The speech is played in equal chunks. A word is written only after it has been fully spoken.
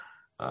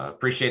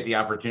appreciate the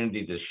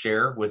opportunity to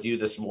share with you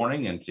this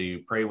morning and to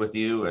pray with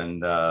you.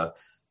 And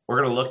we're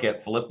going to look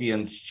at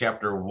Philippians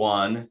chapter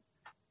 1,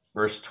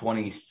 verse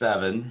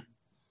 27.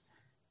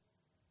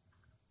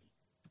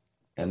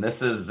 And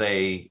this is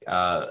a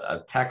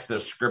text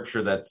of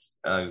scripture that's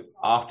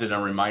often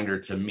a reminder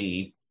to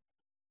me,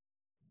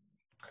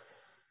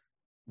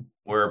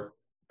 where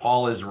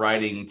Paul is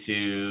writing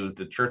to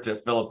the church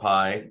at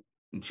Philippi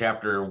in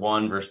chapter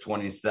 1, verse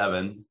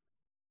 27.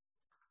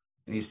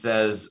 And he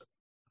says,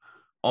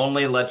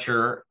 "Only let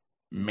your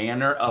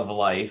manner of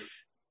life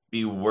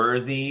be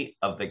worthy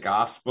of the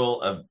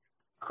gospel of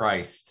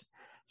Christ,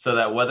 so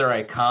that whether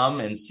I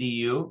come and see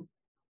you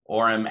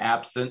or am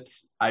absent,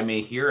 I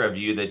may hear of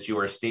you that you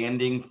are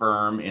standing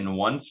firm in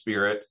one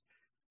spirit,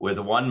 with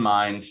one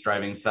mind,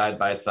 striving side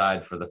by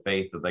side for the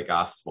faith of the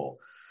gospel."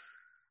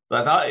 So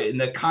I thought, in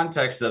the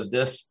context of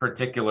this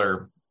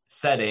particular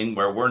setting,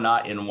 where we're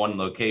not in one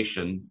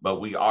location, but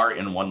we are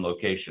in one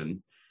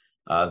location,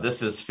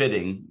 this is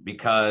fitting,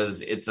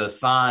 because it's a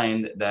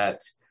sign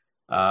that,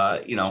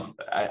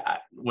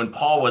 when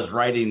Paul was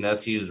writing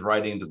this, he was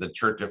writing to the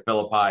church of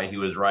Philippi. He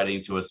was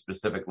writing to a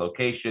specific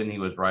location. He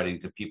was writing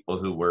to people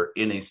who were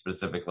in a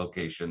specific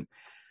location.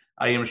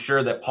 I am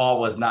sure that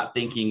Paul was not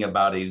thinking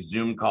about a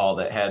Zoom call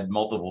that had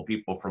multiple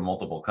people from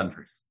multiple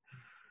countries.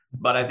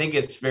 But I think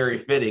it's very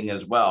fitting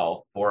as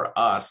well for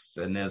us,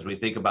 and as we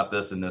think about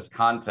this in this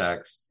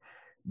context,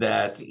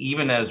 that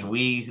even as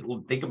we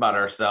think about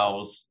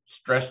ourselves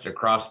stretched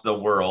across the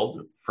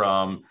world,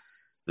 from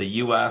the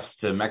U.S.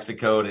 to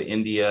Mexico to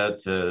India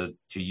to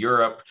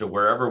Europe to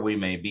wherever we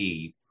may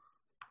be,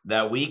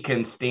 that we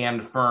can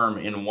stand firm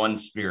in one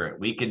spirit.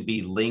 We can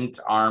be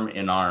linked arm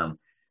in arm.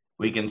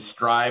 We can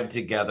strive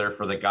together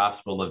for the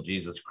gospel of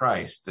Jesus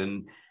Christ.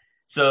 And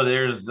so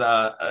there's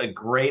a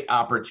great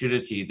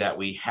opportunity that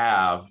we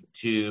have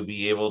to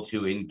be able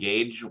to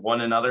engage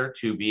one another,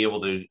 to be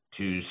able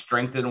to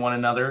strengthen one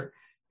another,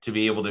 to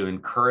be able to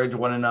encourage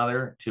one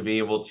another, to be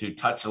able to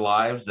touch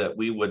lives that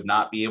we would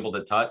not be able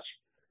to touch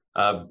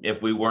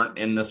if we weren't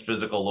in this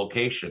physical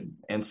location.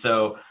 And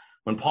so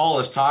when Paul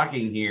is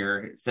talking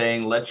here,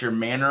 saying, let your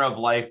manner of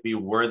life be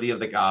worthy of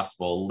the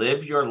gospel,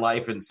 live your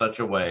life in such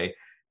a way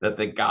that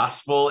the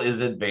gospel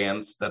is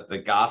advanced, that the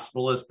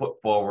gospel is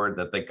put forward,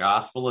 that the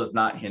gospel is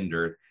not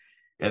hindered.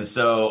 And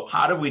so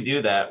how do we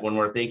do that when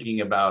we're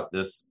thinking about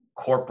this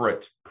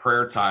corporate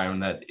prayer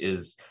time that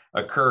is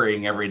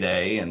occurring every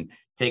day and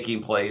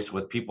taking place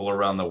with people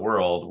around the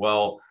world?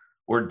 Well,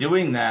 we're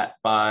doing that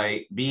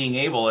by being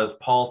able, as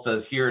Paul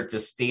says here, to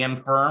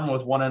stand firm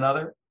with one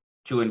another,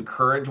 to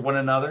encourage one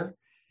another,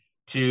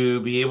 to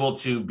be able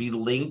to be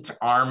linked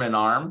arm in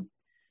arm,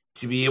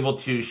 to be able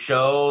to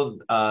show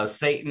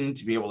Satan,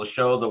 to be able to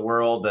show the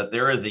world that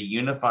there is a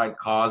unified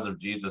cause of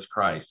Jesus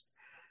Christ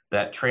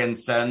that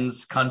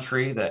transcends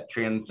country, that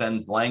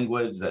transcends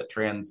language, that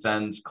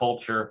transcends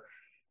culture,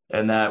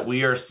 and that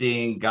we are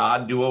seeing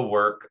God do a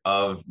work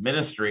of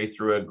ministry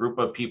through a group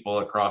of people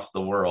across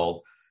the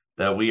world,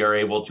 that we are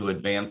able to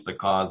advance the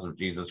cause of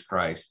Jesus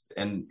Christ.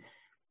 And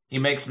he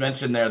makes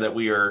mention there that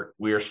we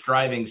are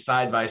striving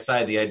side by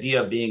side, the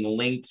idea of being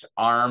linked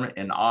arm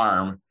in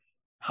arm,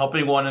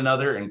 helping one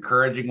another,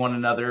 encouraging one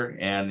another,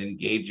 and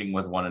engaging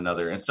with one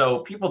another. And so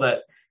people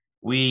that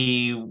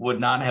we would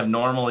not have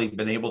normally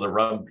been able to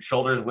rub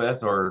shoulders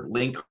with or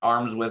link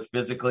arms with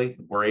physically,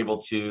 we're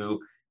able to,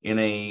 in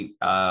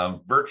a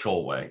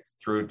virtual way,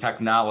 through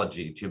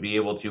technology, to be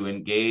able to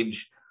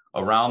engage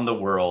around the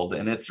world.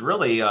 And it's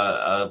really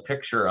a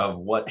picture of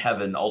what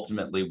heaven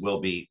ultimately will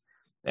be.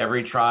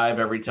 Every tribe,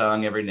 every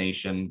tongue, every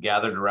nation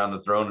gathered around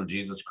the throne of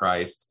Jesus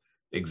Christ,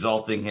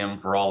 exalting him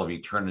for all of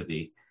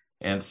eternity.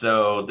 And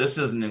so this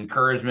is an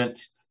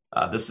encouragement.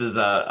 This is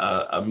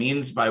a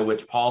means by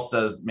which Paul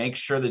says, make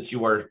sure that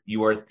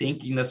you are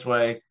thinking this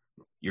way.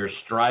 You're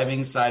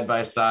striving side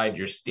by side.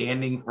 You're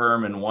standing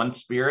firm in one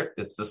spirit.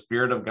 It's the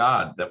Spirit of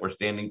God that we're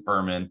standing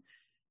firm in,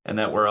 and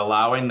that we're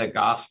allowing the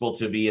gospel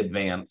to be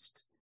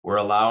advanced. We're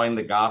allowing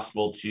the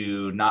gospel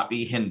to not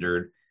be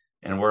hindered,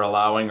 and we're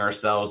allowing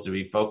ourselves to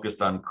be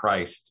focused on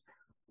Christ.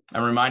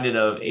 I'm reminded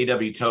of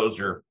A.W.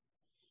 Tozer,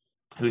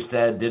 who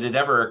said, did it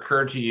ever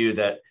occur to you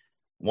that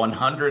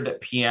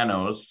 100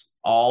 pianos,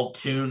 all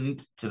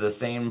tuned to the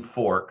same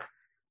fork,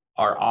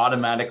 are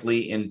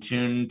automatically in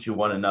tune to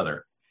one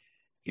another?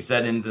 He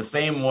said, in the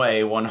same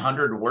way,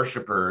 100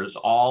 worshipers,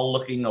 all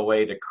looking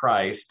away to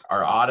Christ,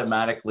 are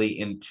automatically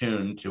in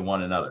tune to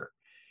one another.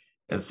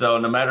 And so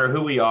no matter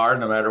who we are,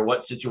 no matter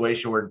what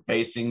situation we're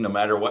facing, no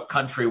matter what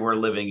country we're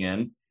living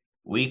in,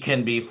 we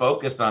can be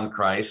focused on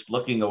Christ,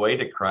 looking away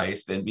to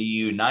Christ, and be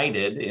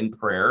united in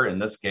prayer, in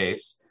this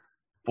case,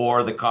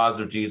 for the cause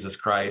of Jesus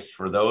Christ,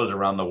 for those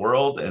around the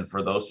world and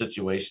for those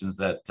situations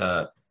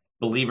that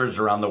believers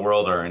around the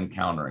world are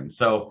encountering.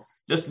 So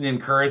just an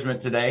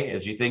encouragement today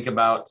as you think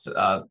about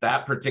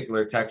that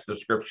particular text of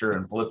scripture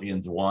in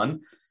Philippians 1,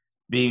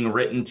 being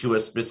written to a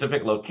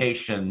specific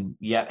location,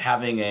 yet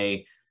having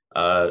a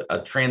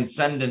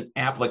transcendent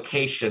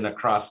application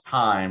across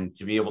time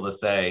to be able to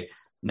say,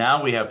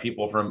 now we have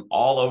people from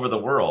all over the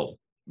world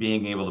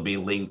being able to be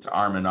linked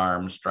arm in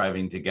arm,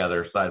 striving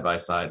together side by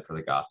side for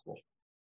the gospel.